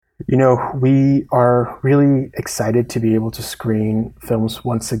We are really excited to be able to screen films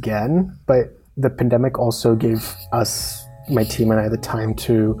once again, but the pandemic also gave us, my team and I, the time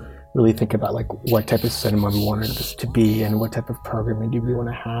to really think about like what type of cinema we wanted this to be and what type of programming do we want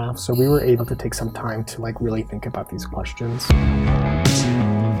to have. So we were able to take some time to like really think about these questions.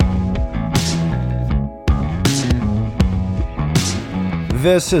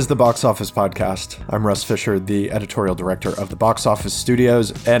 This is the Box Office Podcast. I'm Russ Fisher, the editorial director of the Box Office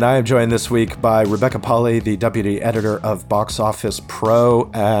Studios, and I am joined this week by Rebecca Pauley, the deputy editor of Box Office Pro.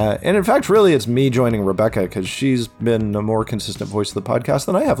 And in fact, really, it's me joining Rebecca because she's been a more consistent voice of the podcast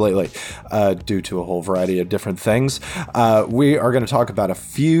than I have lately, due to a whole variety of different things. We are going to talk about a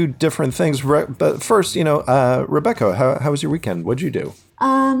few different things, but first, Rebecca, how was your weekend? What'd you do?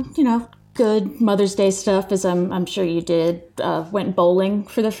 Good Mother's Day stuff, as I'm sure you did. Went bowling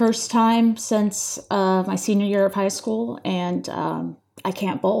for the first time since my senior year of high school, and I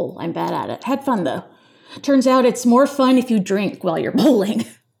can't bowl. I'm bad at it. Had fun, though. Turns out it's more fun if you drink while you're bowling.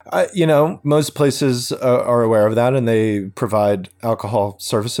 Most places are aware of that, and they provide alcohol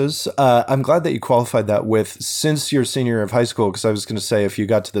services. I'm glad that you qualified that with since your senior year of high school, because I was going to say if you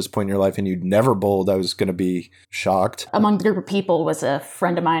got to this point in your life and you'd never bowled, I was going to be shocked. Among the group of people was a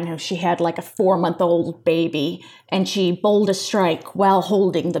friend of mine who she had like a 4-month-old baby, and she bowled a strike while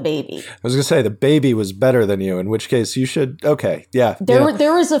holding the baby. I was going to say the baby was better than you, in which case you should, okay, yeah. There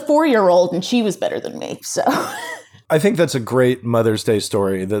was a 4-year-old, and she was better than me, so... I think that's a great Mother's Day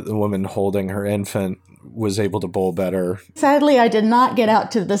story that the woman holding her infant was able to bowl better. Sadly, I did not get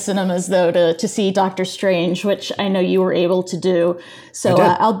out to the cinemas, though, to see Doctor Strange, which I know you were able to do. So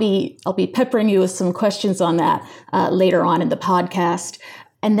I'll be peppering you with some questions on that later on in the podcast.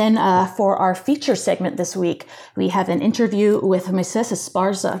 And then for our feature segment this week, we have an interview with Moises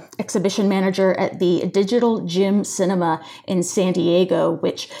Esparza, exhibition manager at the Digital Gym Cinema in San Diego,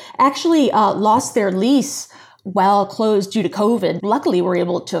 which actually lost their lease while closed due to COVID. Luckily, we're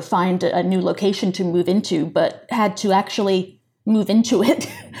able to find a new location to move into, but had to actually move into it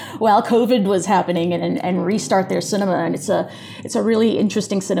while COVID was happening and restart their cinema. And it's a really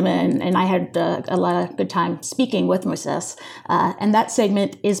interesting cinema, and I had a lot of good time speaking with Moises. And that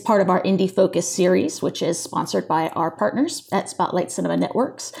segment is part of our Indie Focus series, which is sponsored by our partners at Spotlight Cinema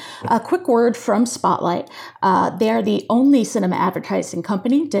Networks. A quick word from Spotlight. They are the only cinema advertising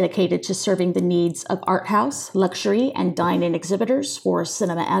company dedicated to serving the needs of art house, luxury, and dine-in exhibitors for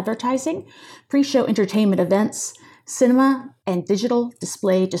cinema advertising, pre-show entertainment events, cinema, and digital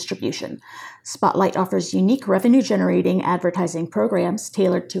display distribution. Spotlight offers unique revenue-generating advertising programs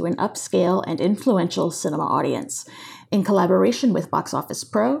tailored to an upscale and influential cinema audience. In collaboration with Box Office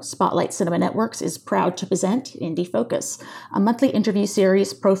Pro, Spotlight Cinema Networks is proud to present Indie Focus, a monthly interview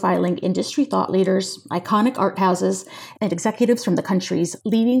series profiling industry thought leaders, iconic art houses, and executives from the country's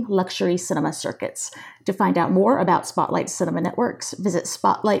leading luxury cinema circuits. To find out more about Spotlight Cinema Networks, visit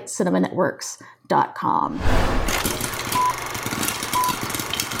spotlightcinemanetworks.com.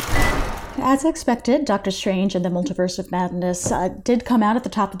 As expected, Doctor Strange and the Multiverse of Madness did come out at the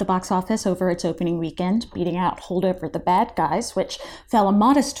top of the box office over its opening weekend, beating out Holdover the Bad Guys, which fell a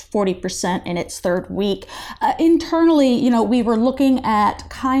modest 40% in its third week. Internally, we were looking at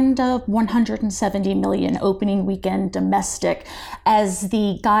kind of 170 million opening weekend domestic as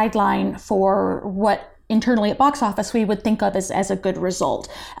the guideline for what internally at box office we would think of as a good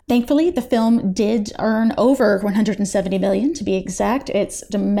result. Thankfully, the film did earn over 170 million to be exact. Its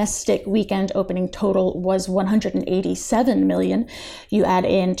domestic weekend opening total was 187 million. You add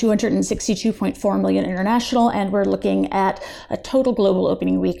in 262.4 million international, and we're looking at a total global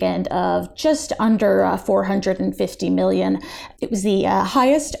opening weekend of just under 450 million. It was the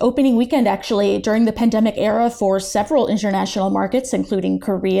highest opening weekend actually during the pandemic era for several international markets, including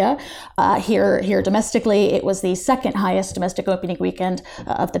Korea. Here domestically, it was the second highest domestic opening weekend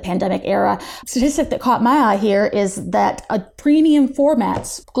of the pandemic era. Statistic that caught my eye here is that premium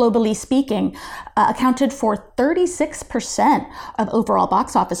formats, globally speaking, accounted for 36% of overall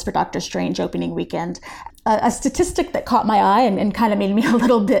box office for Doctor Strange opening weekend. A statistic that caught my eye and kind of made me a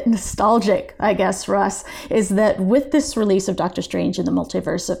little bit nostalgic, I guess, Russ, is that with this release of Doctor Strange in the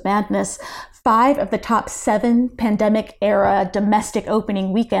Multiverse of Madness, 5 of the top 7 pandemic-era domestic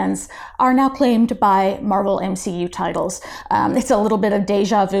opening weekends are now claimed by Marvel MCU titles. It's a little bit of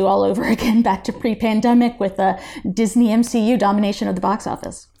deja vu all over again, back to pre-pandemic with the Disney MCU domination of the box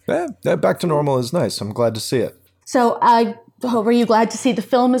office. Yeah, back to normal is nice. I'm glad to see it. So were you glad to see the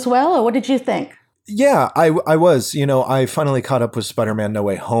film as well, or what did you think? Yeah, I was. I finally caught up with Spider-Man No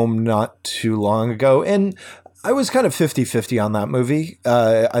Way Home not too long ago, and I was kind of 50-50 on that movie.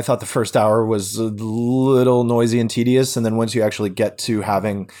 I thought the first hour was a little noisy and tedious. And then once you actually get to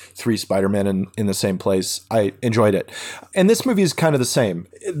having 3 Spider-Men in the same place, I enjoyed it. And this movie is kind of the same.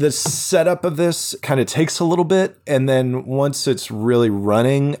 The setup of this kind of takes a little bit. And then once it's really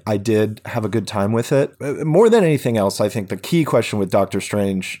running, I did have a good time with it. More than anything else, I think the key question with Doctor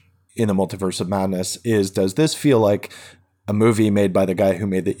Strange in the Multiverse of Madness is, does this feel like a movie made by the guy who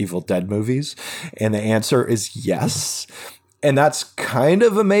made the Evil Dead movies? And the answer is yes. And that's kind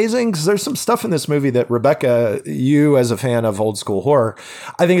of amazing because there's some stuff in this movie that, Rebecca, you as a fan of old school horror,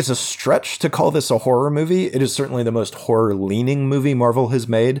 I think it's a stretch to call this a horror movie. It is certainly the most horror leaning movie Marvel has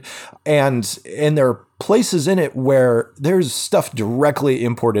made. And there are places in it where there's stuff directly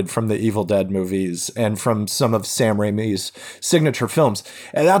imported from the Evil Dead movies and from some of Sam Raimi's signature films.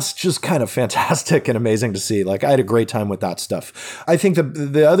 And that's just kind of fantastic and amazing to see. Like, I had a great time with that stuff. I think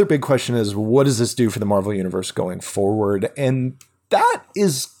the other big question is, what does this do for the Marvel Universe going forward? And that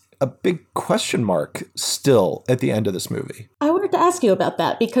is a big question mark still at the end of this movie. I wanted to ask you about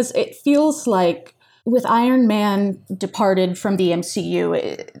that because it feels like with Iron Man departed from the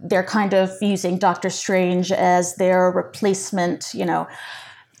MCU, they're kind of using Doctor Strange as their replacement,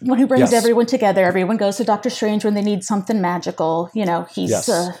 one who brings everyone together. Everyone goes to Doctor Strange when they need something magical. He's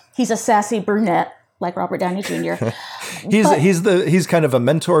a sassy brunette like Robert Downey Jr. He's kind of a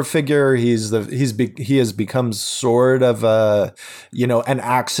mentor figure. He has become sort of an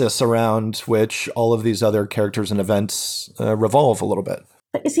axis around which all of these other characters and events revolve a little bit.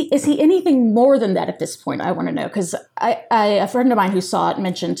 But is he anything more than that at this point? I want to know, because a friend of mine who saw it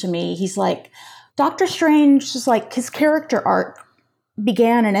mentioned to me, he's like, Doctor Strange is like, his character arc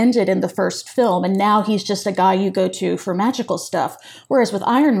began and ended in the first film, and now he's just a guy you go to for magical stuff. Whereas with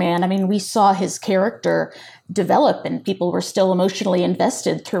Iron Man, I mean, we saw his character develop, and people were still emotionally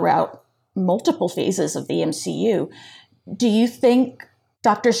invested throughout multiple phases of the MCU. Do you think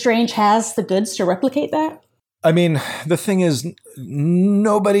Doctor Strange has the goods to replicate that? I mean, the thing is,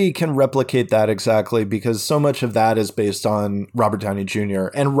 nobody can replicate that exactly because so much of that is based on Robert Downey Jr.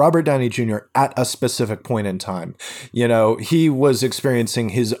 and Robert Downey Jr. at a specific point in time. He was experiencing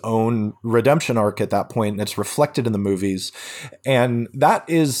his own redemption arc at that point, and it's reflected in the movies. And that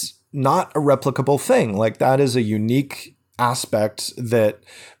is not a replicable thing. Like, that is a unique aspect that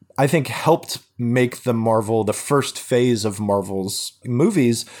I think helped make the first phase of Marvel's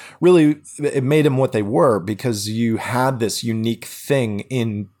movies, really, it made them what they were because you had this unique thing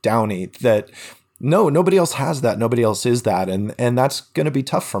in Downey that nobody else has that. Nobody else is that. And that's going to be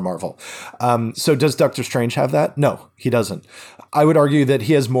tough for Marvel. So does Doctor Strange have that? No, he doesn't. I would argue that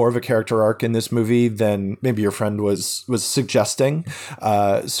he has more of a character arc in this movie than maybe your friend was suggesting.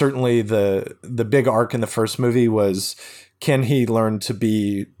 Certainly the big arc in the first movie was, can he learn to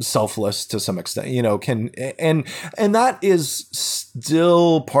be selfless to some extent? And that is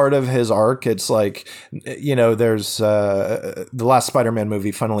still part of his arc. It's like, there's the last Spider-Man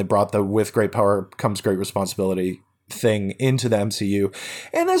movie finally brought the with great power comes great responsibility thing into the MCU.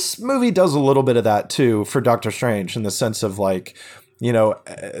 And this movie does a little bit of that too for Doctor Strange, in the sense of like,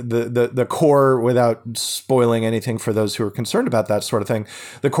 the core, without spoiling anything for those who are concerned about that sort of thing,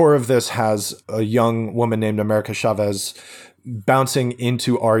 the core of this has a young woman named America Chavez bouncing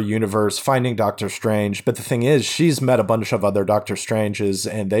into our universe, finding Doctor Strange. But the thing is, she's met a bunch of other Doctor Stranges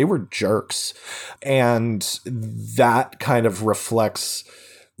and they were jerks. And that kind of reflects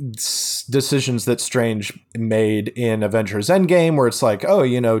decisions that Strange made in Avengers Endgame, where it's like, oh,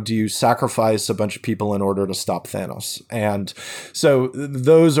 do you sacrifice a bunch of people in order to stop Thanos? And so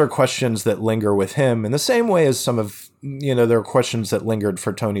those are questions that linger with him in the same way as some of, there are questions that lingered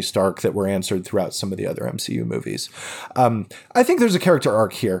for Tony Stark that were answered throughout some of the other MCU movies. I think there's a character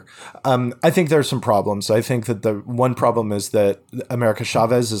arc here. I think there's some problems. I think that the one problem is that America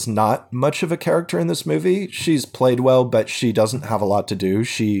Chavez is not much of a character in this movie. She's played well, but she doesn't have a lot to do.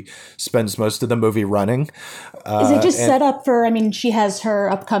 She spends most of the movie running. Is it just set up for, she has her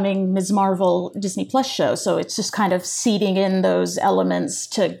upcoming Ms. Marvel Disney Plus show, so it's just kind of seeding in those elements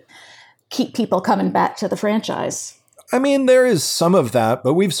to keep people coming back to the franchise? There is some of that,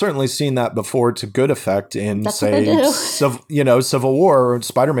 but we've certainly seen that before to good effect in, Civil War, or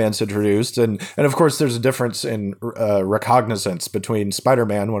Spider-Man's introduced. And of course, there's a difference in recognizance between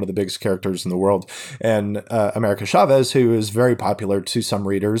Spider-Man, one of the biggest characters in the world, and America Chavez, who is very popular to some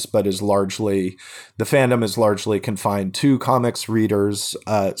readers, but the fandom is largely confined to comics readers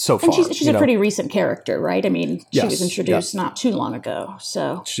so far. And she's a pretty recent character, right? She was introduced not too long ago.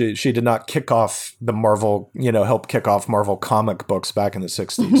 So she did not kick off the Marvel, help kick off off Marvel comic books back in the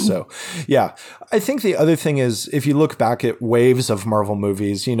 60s. So, yeah. I think the other thing is, if you look back at waves of Marvel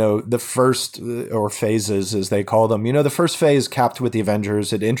movies, the first, or phases as they call them, the first phase capped with the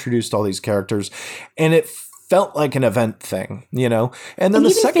Avengers. It introduced all these characters, and it felt like an event thing, And then and the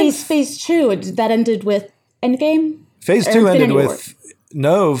even second phase 2, that ended with Endgame? Phase 2 ended with...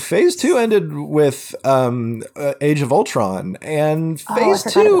 No, Phase 2 ended with Age of Ultron, and Phase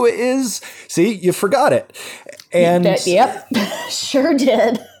 2 is... See, you forgot it. And yep, sure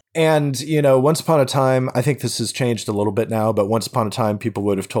did. And, once upon a time, I think this has changed a little bit now, but once upon a time, people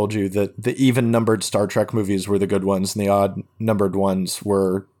would have told you that the even-numbered Star Trek movies were the good ones, and the odd-numbered ones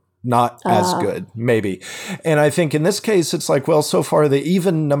were not as good, maybe. And I think in this case, it's like, well, so far the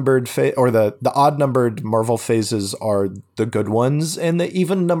even-numbered or the odd-numbered Marvel phases are the good ones, and the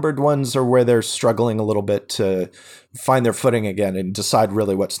even-numbered ones are where they're struggling a little bit to find their footing again and decide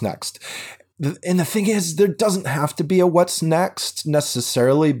really what's next. And the thing is, there doesn't have to be a what's next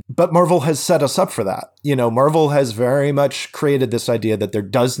necessarily, but Marvel has set us up for that. Marvel has very much created this idea that there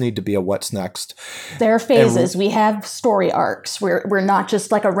does need to be a what's next. There are phases. We have story arcs. We're not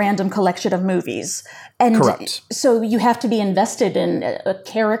just like a random collection of movies. And correct. So you have to be invested in a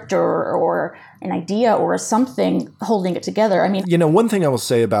character or an idea or something holding it together. I mean, one thing I will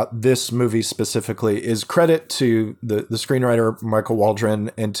say about this movie specifically is credit to the screenwriter Michael Waldron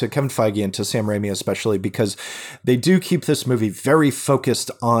and to Kevin Feige and to Sam Raimi especially, because they do keep this movie very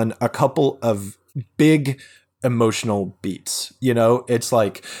focused on a couple of big emotional beats. It's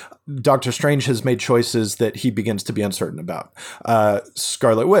like Doctor Strange has made choices that he begins to be uncertain about.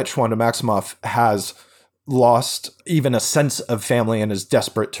 Scarlet Witch, Wanda Maximoff, has lost even a sense of family and is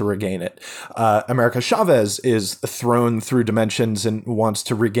desperate to regain it. America Chavez is thrown through dimensions and wants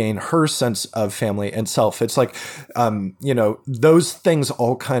to regain her sense of family and self. It's like, those things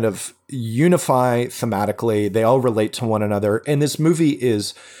all kind of unify thematically. They all relate to one another. And this movie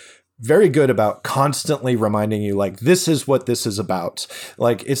is very good about constantly reminding you, like, this is what this is about.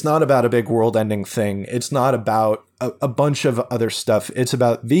 Like, it's not about a big world-ending thing. It's not about a bunch of other stuff. It's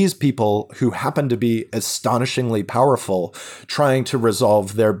about these people who happen to be astonishingly powerful trying to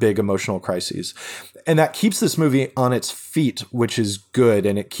resolve their big emotional crises. And that keeps this movie on its feet, which is good.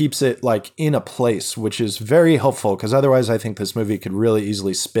 And it keeps it like in a place, which is very helpful, because otherwise I think this movie could really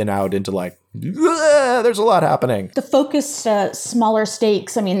easily spin out into like, there's a lot happening. The focused, smaller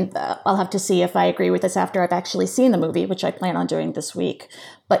stakes. I mean, I'll have to see if I agree with this after I've actually seen the movie, which I plan on doing this week.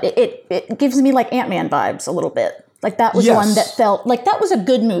 But it gives me like Ant-Man vibes a little bit. Like that was one that felt like that was a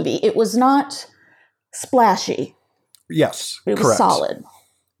good movie. It was not splashy. Yes, it was solid.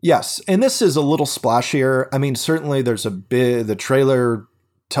 Yes, and this is a little splashier. I mean, certainly there's a bit, the trailer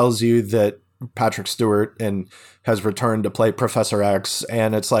tells you that Patrick Stewart has returned to play Professor X,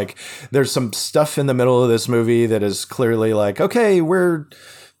 and it's like there's some stuff in the middle of this movie that is clearly like, okay, we're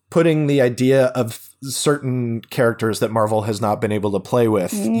putting the idea of certain characters that Marvel has not been able to play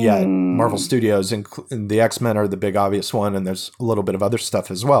with yet. Marvel Studios, and the X-Men are the big obvious one, and there's a little bit of other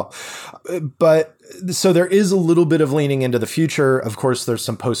stuff as well. But so there is a little bit of leaning into the future. Of course, there's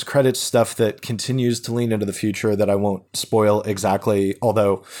some post-credits stuff that continues to lean into the future that I won't spoil exactly,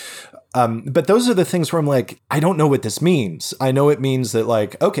 although... but those are the things where I'm like, I don't know what this means. I know it means that,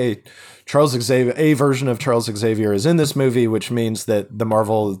 like, okay, Charles Xavier, a version of Charles Xavier is in this movie, which means that the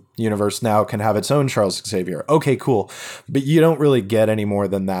Marvel universe now can have its own Charles Xavier. Okay, cool. But you don't really get any more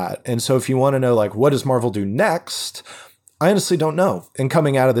than that. And so if you want to know, like, what does Marvel do next? I honestly don't know. And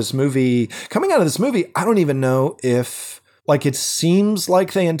coming out of this movie, I don't even know if... Like, it seems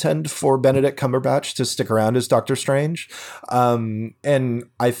like they intend for Benedict Cumberbatch to stick around as Doctor Strange. And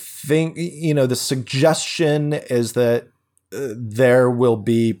I think, the suggestion is that there will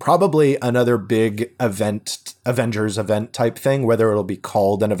be probably another big event, Avengers event type thing, whether it'll be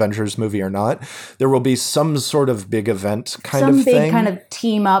called an Avengers movie or not. There will be some sort of big event kind of thing. Some big kind of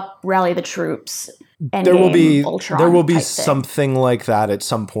team up, rally the troops. There will be something like that at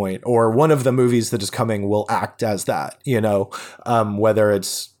some point, or one of the movies that is coming will act as that, whether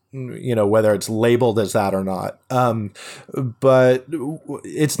it's labeled as that or not. But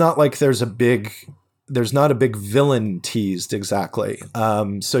it's not like there's not a big villain teased exactly.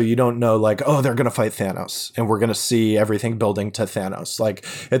 So you don't know, like, oh, they're going to fight Thanos and we're going to see everything building to Thanos. Like,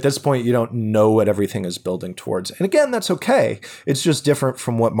 at this point, you don't know what everything is building towards. And again, that's okay. It's just different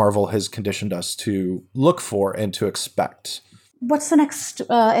from what Marvel has conditioned us to look for and to expect. What's the next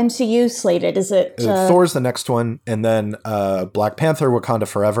MCU slated? Is it... Thor's the next one, and then Black Panther, Wakanda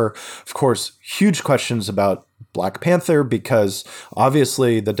Forever. Of course, huge questions about Black Panther, because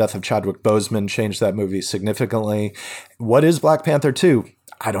obviously the death of Chadwick Boseman changed that movie significantly. What is Black Panther 2?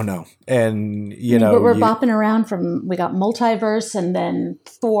 I don't know. And, you know, we're bopping around we got multiverse and then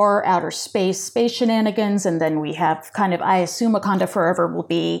Thor, outer space shenanigans. And then we have kind of, I assume Wakanda Forever will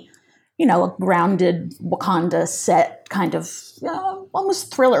be, you know, a grounded Wakanda set kind of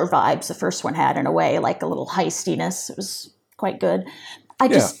almost thriller vibes. The first one had in a way, like a little heistiness. It was quite good.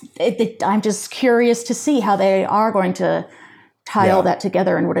 I'm just curious to see how they are going to tie all that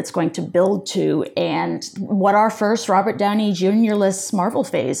together and what it's going to build to, and what our first Robert Downey Jr.-less Marvel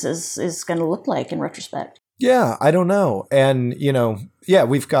phase is going to look like in retrospect. Yeah, I don't know. And, you know, yeah,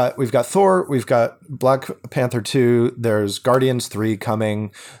 we've got Thor, we've got Black Panther 2, there's Guardians 3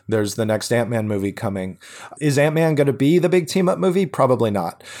 coming, there's the next Ant-Man movie coming. Is Ant-Man going to be the big team-up movie? Probably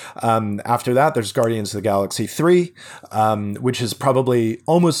not. After that, there's Guardians of the Galaxy 3, which is probably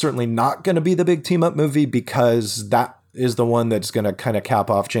almost certainly not going to be the big team-up movie, because that is the one that's going to kind of cap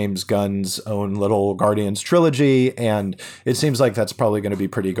off James Gunn's own little Guardians trilogy. And it seems like that's probably going to be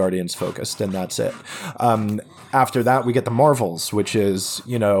pretty Guardians focused, and that's it. After that, we get the Marvels, which is,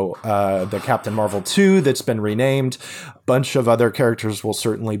 you know, the Captain Marvel 2 that's been renamed. A bunch of other characters will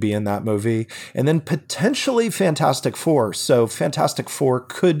certainly be in that movie. And then potentially Fantastic Four. So Fantastic Four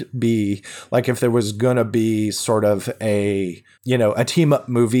could be like, if there was going to be sort of a team up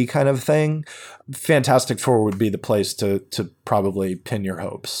movie kind of thing, Fantastic Four would be the place to probably pin your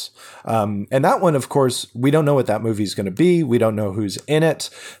hopes. And that one, of course, we don't know what that movie is going to be. We don't know who's in it.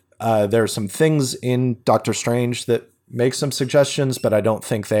 There are some things in Doctor Strange that make some suggestions, but I don't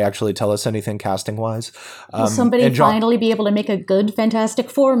think they actually tell us anything casting wise. Will somebody finally be able to make a good Fantastic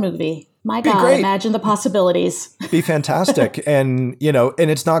Four movie? My God, great. Imagine the possibilities. Be fantastic. And, you know, and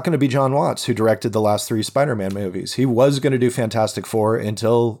it's not going to be John Watts who directed the last 3 Spider-Man movies. He was going to do Fantastic Four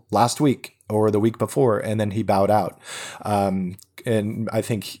until last week or the week before, and then he bowed out. And I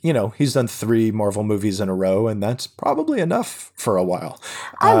think, you know, he's done 3 Marvel movies in a row, and that's probably enough for a while.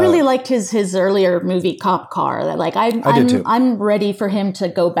 I really liked his earlier movie Cop Car. Like I'm ready for him to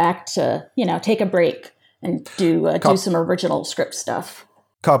go back to, you know, take a break and do some original script stuff.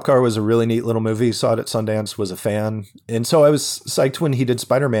 Cop Car was a really neat little movie. Saw it at Sundance, was a fan. And so I was psyched when he did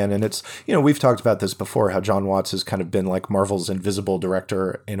Spider-Man. And it's, you know, we've talked about this before, how John Watts has kind of been like Marvel's invisible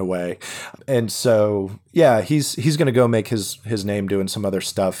director in a way. And so, yeah, he's going to go make his name doing some other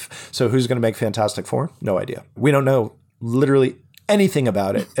stuff. So who's going to make Fantastic Four? No idea. We don't know literally anything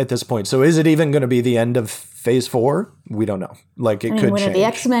about it at this point. So is it even going to be the end of Phase 4? We don't know. Like, could change. When are the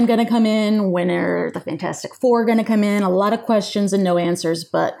X-Men going to come in? When are the Fantastic Four going to come in? A lot of questions and no answers.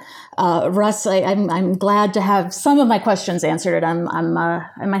 But Russ, I'm glad to have some of my questions answered. I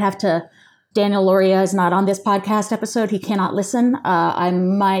might have to. Daniel Loria is not on this podcast episode. He cannot listen. I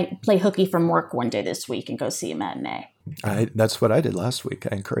might play hooky from work one day this week and go see a matinee. That's what I did last week.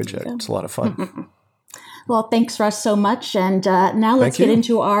 I encourage it. It's a lot of fun. Well, thanks, Russ, so much. And now let's get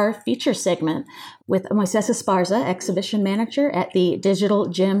into our feature segment with Moises Esparza, exhibition manager at the Digital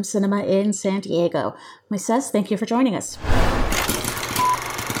Gem Cinema in San Diego. Moises, thank you for joining us.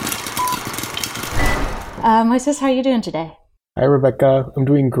 Moises, how are you doing today? Hi, Rebecca. I'm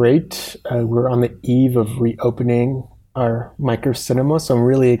doing great. We're on the eve of reopening our micro cinema, so I'm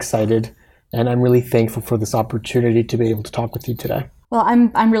really excited, and I'm really thankful for this opportunity to be able to talk with you today. Well,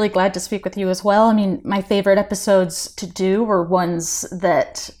 I'm really glad to speak with you as well. I mean, my favorite episodes to do were ones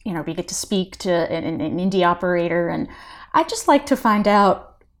that, you know, we get to speak to an indie operator, and I just like to find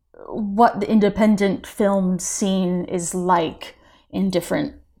out what the independent film scene is like in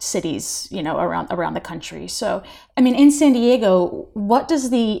different cities, you know, around the country. So, I mean, in San Diego, what does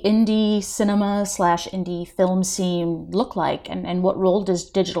the indie cinema / indie film scene look like, and what role does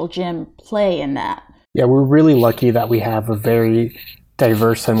Digital Gem play in that? Yeah, we're really lucky that we have a very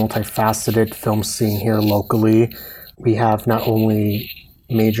diverse and multifaceted film scene here locally. We have not only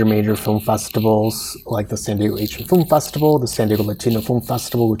major film festivals like the San Diego Asian Film Festival, the San Diego Latino Film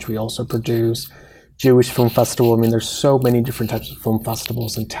Festival, which we also produce, Jewish Film Festival. I mean, there's so many different types of film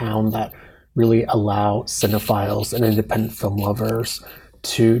festivals in town that really allow cinephiles and independent film lovers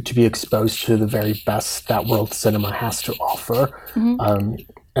to be exposed to the very best that world cinema has to offer. Mm-hmm.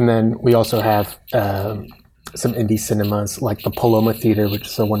 And then we also have some indie cinemas like the Paloma Theater, which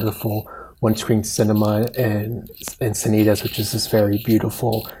is a wonderful one-screen cinema in Encinitas, which is this very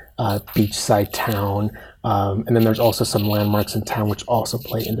beautiful beachside town. And then there's also some landmarks in town which also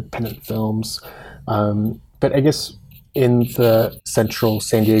play independent films. But I guess in the central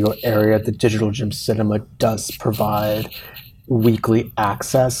San Diego area, the Digital Gem Cinema does provide weekly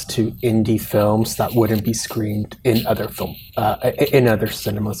access to indie films that wouldn't be screened in other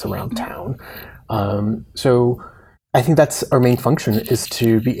cinemas around town. So I think that's our main function, is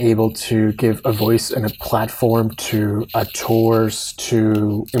to be able to give a voice and a platform to tours,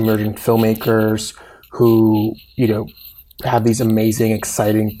 to emerging filmmakers who, have these amazing,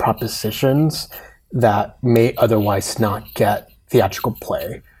 exciting propositions that may otherwise not get theatrical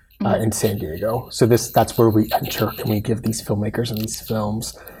play in San Diego. So that's where we enter, and we give these filmmakers and these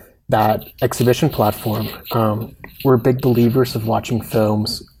films that exhibition platform. We're big believers of watching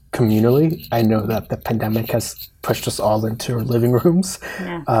films communally. I know that the pandemic has pushed us all into our living rooms,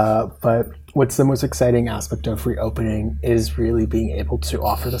 but what's the most exciting aspect of reopening is really being able to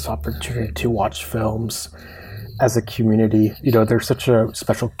offer this opportunity to watch films as a community. There's such a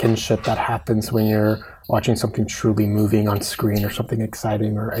special kinship that happens when you're watching something truly moving on screen, or something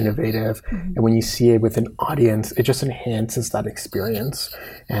exciting or innovative. And when you see it with an audience, it just enhances that experience.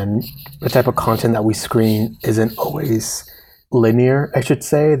 And the type of content that we screen isn't always linear, I should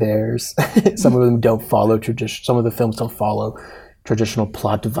say. There's some of them don't follow tradition. Some of the films don't follow traditional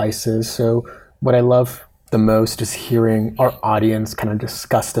plot devices. So what I love the most is hearing our audience kind of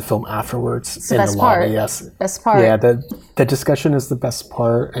discuss the film afterwards in the lobby. Yes, best part. Yeah, the discussion is the best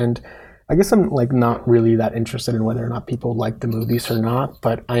part, and I guess I'm not really that interested in whether or not people like the movies or not,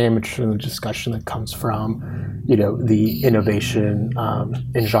 but I am interested in the discussion that comes from, the innovation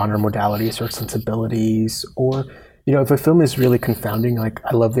in genre modalities or sensibilities, or if a film is really confounding, I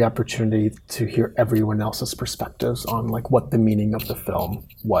love the opportunity to hear everyone else's perspectives on what the meaning of the film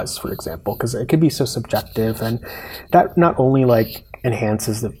was, for example, because it can be so subjective, and that not only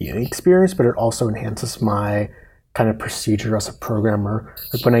enhances the viewing experience, but it also enhances my kind of procedure as a programmer.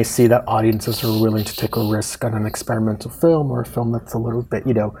 When I see that audiences are willing to take a risk on an experimental film, or a film that's a little bit,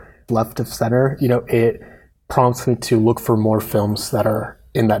 left of center, it prompts me to look for more films that are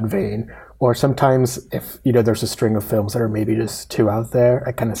in that vein. Or sometimes if, there's a string of films that are maybe just too out there,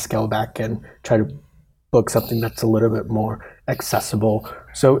 I kind of scale back and try to book something that's a little bit more accessible.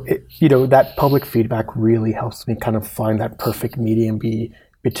 So, that public feedback really helps me kind of find that perfect medium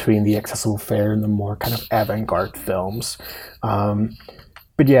between the accessible fare and the more kind of avant-garde films.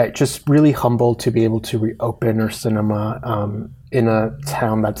 But yeah, just really humbled to be able to reopen our cinema in a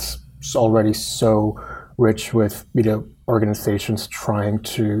town that's already so rich with, organizations trying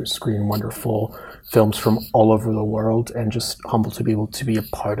to screen wonderful films from all over the world, and just humbled to be able to be a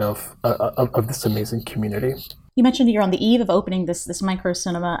part of this amazing community. You mentioned you're on the eve of opening this micro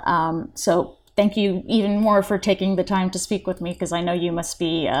cinema. So thank you even more for taking the time to speak with me, because I know you must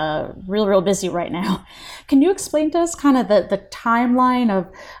be real busy right now. Can you explain to us kind of the timeline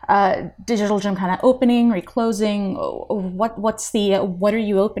of Digital Gem kind of opening, reclosing? What are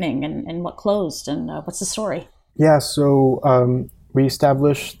you opening, and what closed, and what's the story? Yeah, so we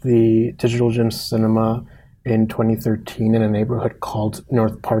established the Digital Gem Cinema in 2013 in a neighborhood called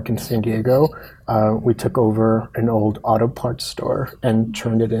North Park in San Diego. We took over an old auto parts store and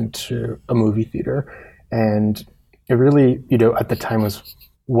turned it into a movie theater. And it really, at the time was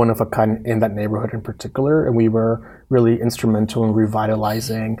one of a kind in that neighborhood in particular. And we were really instrumental in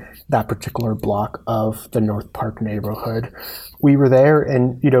revitalizing that particular block of the North Park neighborhood. We were there,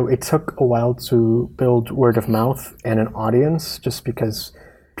 and, it took a while to build word of mouth and an audience, just because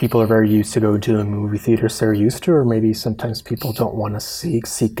people are very used to going to the movie theaters they're used to, or maybe sometimes people don't want to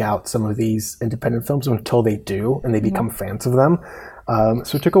seek out some of these independent films until they do, and they become fans of them.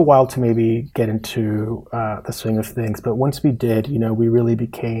 So it took a while to maybe get into the swing of things, but once we did, we really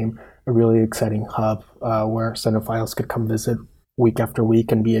became a really exciting hub where cinephiles could come visit week after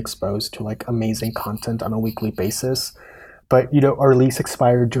week and be exposed to amazing content on a weekly basis. But our lease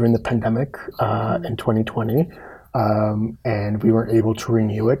expired during the pandemic in 2020. And we weren't able to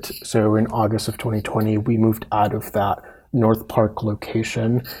renew it. So in August of 2020, we moved out of that North Park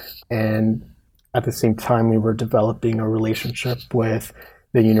location. And at the same time, we were developing a relationship with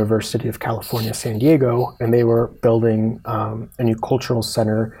the University of California, San Diego, and they were building a new cultural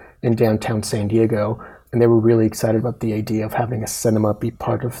center in downtown San Diego. And they were really excited about the idea of having a cinema be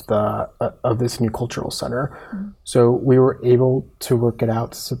part of this new cultural center. So we were able to work it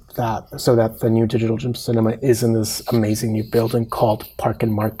out so that the new Digital Gem Cinema is in this amazing new building called Park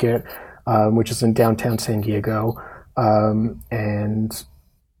and Market, which is in downtown San Diego. And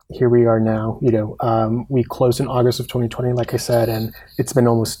here we are now. We closed in August of 2020, like I said, and it's been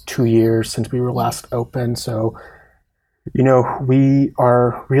almost 2 years since we were last open. So we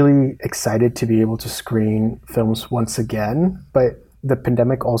are really excited to be able to screen films once again, but the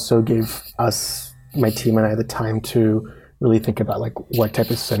pandemic also gave us, my team and I, the time to really think about like what type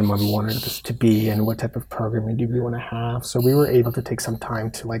of cinema we wanted this to be and what type of programming do we want to have. So we were able to take some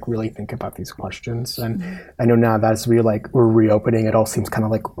time to like really think about these questions. And I know now that as we're reopening, it all seems kind of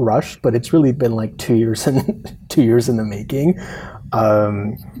like rushed, but it's really been like 2 years in 2 years in the making.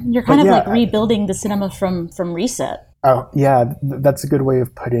 You're kind of like rebuilding the cinema from reset. Oh, yeah, that's a good way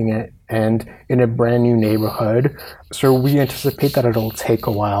of putting it. And in a brand new neighborhood. So we anticipate that it'll take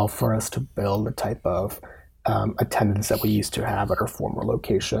a while for us to build the type of attendance that we used to have at our former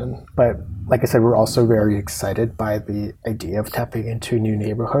location. But like I said, we're also very excited by the idea of tapping into a new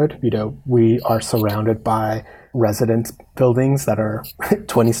neighborhood. You know, we are surrounded by residence buildings that are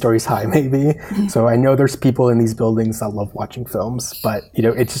 20 stories high, maybe. So I know there's people in these buildings that love watching films, but you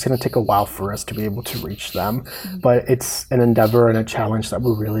know, it's just going to take a while for us to be able to reach them. But it's an endeavor and a challenge that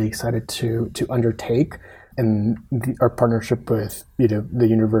we're really excited to undertake. And our partnership with, you know, the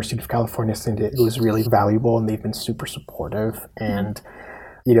University of California, San Diego is really valuable, and they've been super supportive. And,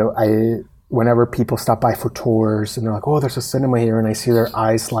 you know, whenever people stop by for tours and they're like, oh, there's a cinema here, and I see their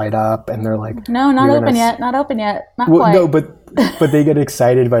eyes light up and they're like, no, not open yet, not quite. No, but they get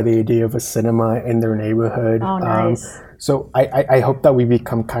excited by the idea of a cinema in their neighborhood. Oh, nice. So I hope that we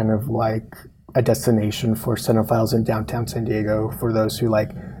become kind of like a destination for cinephiles in downtown San Diego, for those who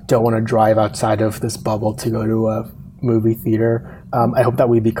like don't want to drive outside of this bubble to go to a movie theater. I hope that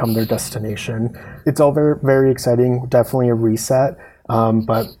we become their destination. It's all very, very exciting, definitely a reset.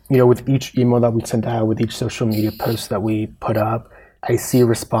 But you know, with each email that we send out, with each social media post that we put up, I see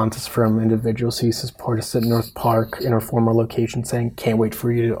responses from individuals who support us at North Park in our former location saying, can't wait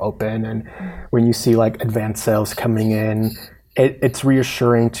for you to open. And when you see like advanced sales coming in, it's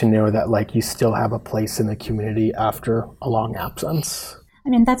reassuring to know that like you still have a place in the community after a long absence. I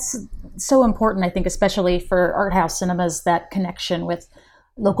mean, that's so important, I think, especially for art house cinemas, that connection with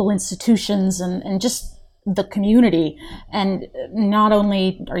local institutions and just the community. And not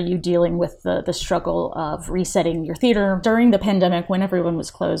only are you dealing with the struggle of resetting your theater during the pandemic when everyone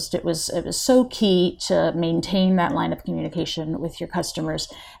was closed, it was so key to maintain that line of communication with your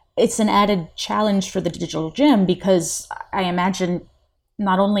customers. It's an added challenge for the Digital Gym, because I imagine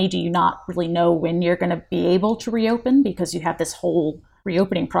not only do you not really know when you're going to be able to reopen, because you have this whole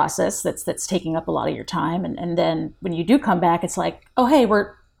reopening process that's taking up a lot of your time, and then when you do come back, it's like, oh hey,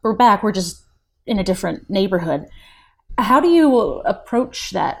 we're back, we're just in a different neighborhood. How do you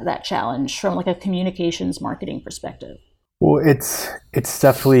approach that challenge from like a communications marketing perspective? Well, it's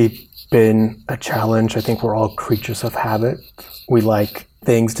definitely been a challenge. I think we're all creatures of habit. We like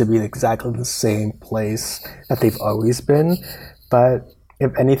things to be exactly the same place that they've always been. But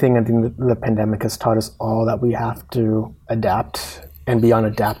if anything, I think the pandemic has taught us all that we have to adapt, and beyond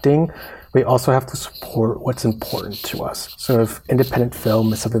adapting, we also have to support what's important to us. So if independent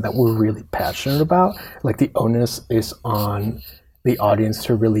film is something that we're really passionate about, like the onus is on the audience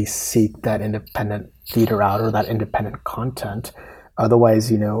to really seek that independent theater out or that independent content.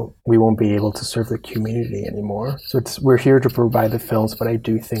 Otherwise, you know, we won't be able to serve the community anymore. So we're here to provide the films, but I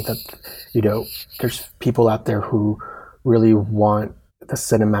do think that, you know, there's people out there who really want the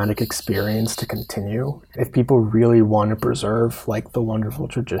cinematic experience to continue. If people really want to preserve like the wonderful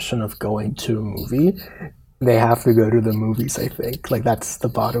tradition of going to a movie, they have to go to the movies, I think. Like that's the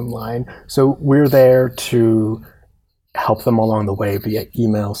bottom line. So we're there to help them along the way via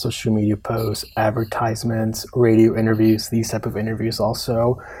email, social media posts, advertisements, radio interviews, these type of interviews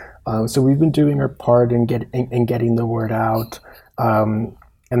also. So we've been doing our part in getting the word out. And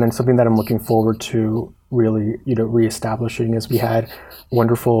then something that I'm looking forward to really, you know, reestablishing is we had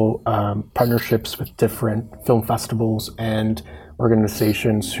wonderful partnerships with different film festivals and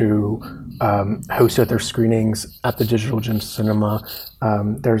organizations who hosted their screenings at the Digital Gym Cinema.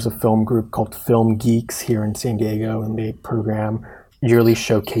 There's a film group called Film Geeks here in San Diego, and they program yearly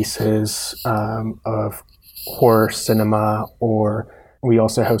showcases of horror cinema, or we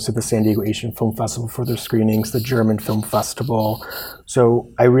also hosted the San Diego Asian Film Festival for their screenings, the German Film Festival.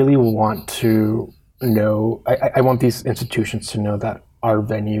 So I really want to know, I want these institutions to know that our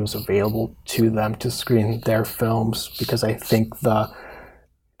venue is available to them to screen their films, because I think the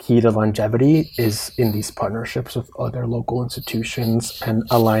key to longevity is in these partnerships with other local institutions and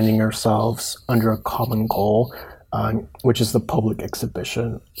aligning ourselves under a common goal, which is the public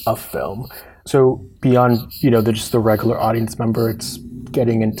exhibition of film. So beyond, you know, just the regular audience member, it's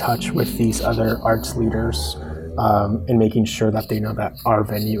getting in touch with these other arts leaders and making sure that they know that our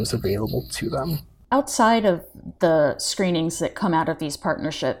venue is available to them. Outside of the screenings that come out of these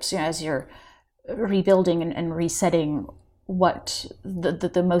partnerships, you know, as you're rebuilding and resetting what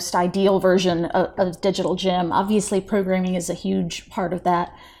the most ideal version of Digital Gym, obviously programming is a huge part of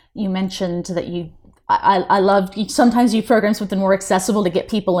that. You mentioned that you I love, sometimes you program something more accessible to get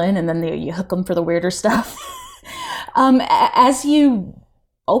people in, and then you hook them for the weirder stuff. As you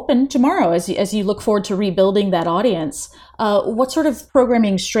open tomorrow, as you look forward to rebuilding that audience, what sort of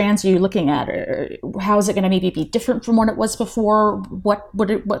programming strands are you looking at? Or how is it going to maybe be different from what it was before? What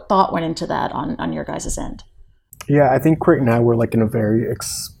thought went into that on your guys' end? Yeah, I think right now we're like in a very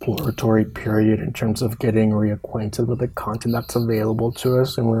exploratory period in terms of getting reacquainted with the content that's available to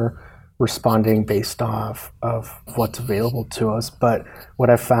us, and we're responding based off of what's available to us. But what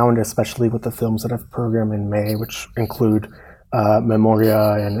I've found, especially with the films that I've programmed in May, which include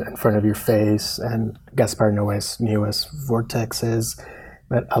Memoria and In Front of Your Face and Gaspar Noé's newest Vortexes,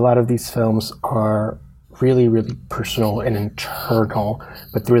 that a lot of these films are really, really personal and internal,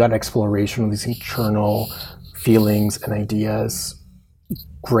 but through that exploration of these internal feelings and ideas,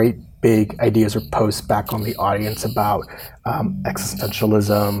 great big ideas are posed back on the audience about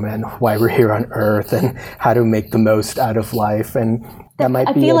existentialism and why we're here on Earth and how to make the most out of life. And that might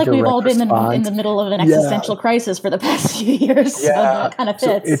I be feel a like we've all been response. in the middle of an existential crisis for the past few years. So that kind of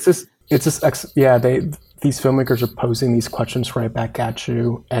fits. So these filmmakers are posing these questions right back at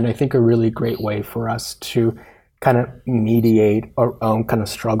you. And I think a really great way for us to kind of mediate our own kind of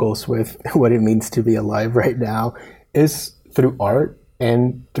struggles with what it means to be alive right now is through art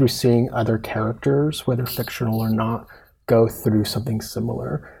and through seeing other characters, whether fictional or not, go through something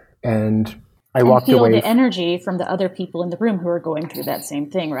similar. And I walked away. Feel the energy from the other people in the room who are going through that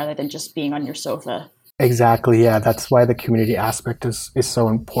same thing, rather than just being on your sofa. Exactly. Yeah, that's why the community aspect is so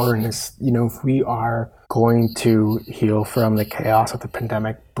important. Is, if we are going to heal from the chaos that the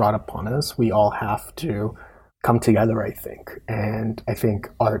pandemic brought upon us, we all have to come together, I think. And I think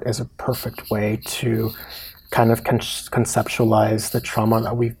art is a perfect way to kind of conceptualize the trauma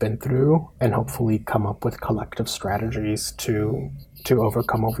that we've been through and hopefully come up with collective strategies to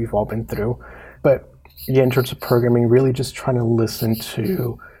overcome what we've all been through. But yeah, in terms of programming, really just trying to listen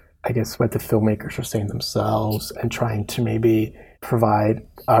to, I guess, what the filmmakers are saying themselves and trying to maybe provide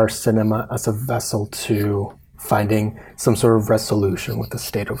our cinema as a vessel to finding some sort of resolution with the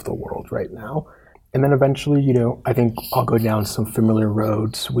state of the world right now. And then eventually, I think I'll go down some familiar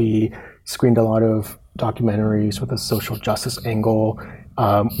roads. We screened a lot of documentaries with a social justice angle.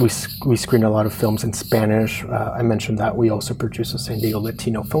 We screened a lot of films in Spanish. I mentioned that we also produce a San Diego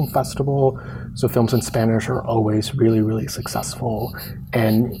Latino Film Festival. So films in Spanish are always really, really successful.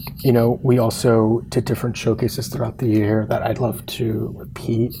 And, we also did different showcases throughout the year that I'd love to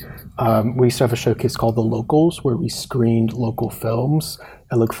repeat. We used to have a showcase called The Locals, where we screened local films.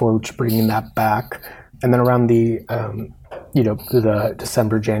 I look forward to bringing that back. And then around the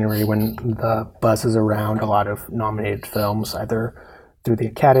December, January, when the buzz is around a lot of nominated films, either through the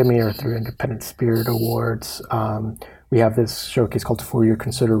Academy or through Independent Spirit Awards, we have this showcase called For Your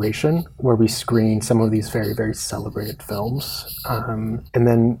Consideration, where we screen some of these very, very celebrated films. And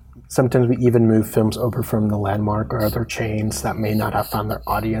then sometimes we even move films over from the Landmark or other chains that may not have found their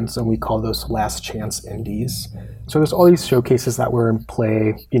audience, and we call those last chance indies. So there's all these showcases that were in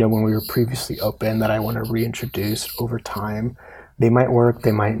play, when we were previously open, that I want to reintroduce over time. They might work,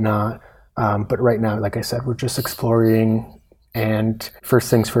 they might not. But right now, like I said, we're just exploring. And first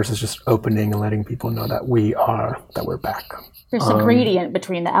things first is just opening and letting people know that we're back. There's a gradient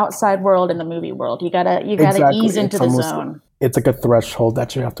between the outside world and the movie world. You gotta exactly. ease into the zone. It's like a threshold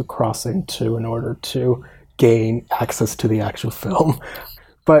that you have to cross into in order to gain access to the actual film.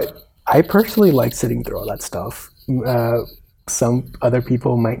 But I personally like sitting through all that stuff. Some other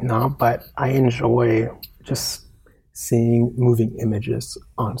people might not, but I enjoy just seeing moving images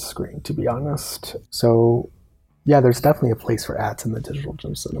on screen, to be honest. So yeah, there's definitely a place for ads in the Digital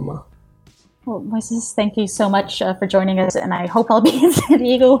Gem cinema. Well, Moises, thank you so much for joining us, and I hope I'll be in San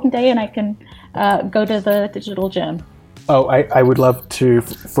Diego one day and I can go to the Digital Gem. Oh, I would love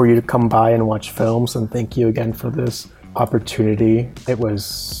for you to come by and watch films, and thank you again for this opportunity. It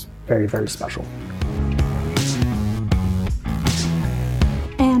was very, very special.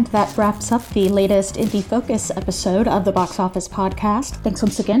 And that wraps up the latest Indie Focus episode of the Box Office Podcast. Thanks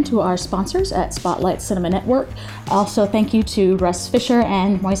once again to our sponsors at Spotlight Cinema Network. Also, thank you to Russ Fisher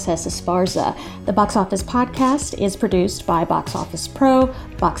and Moises Esparza. The Box Office Podcast is produced by Box Office Pro,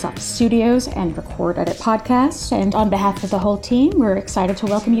 Box Office Studios, and Record Edit Podcasts. And on behalf of the whole team, we're excited to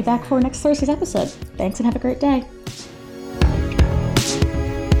welcome you back for next Thursday's episode. Thanks and have a great day.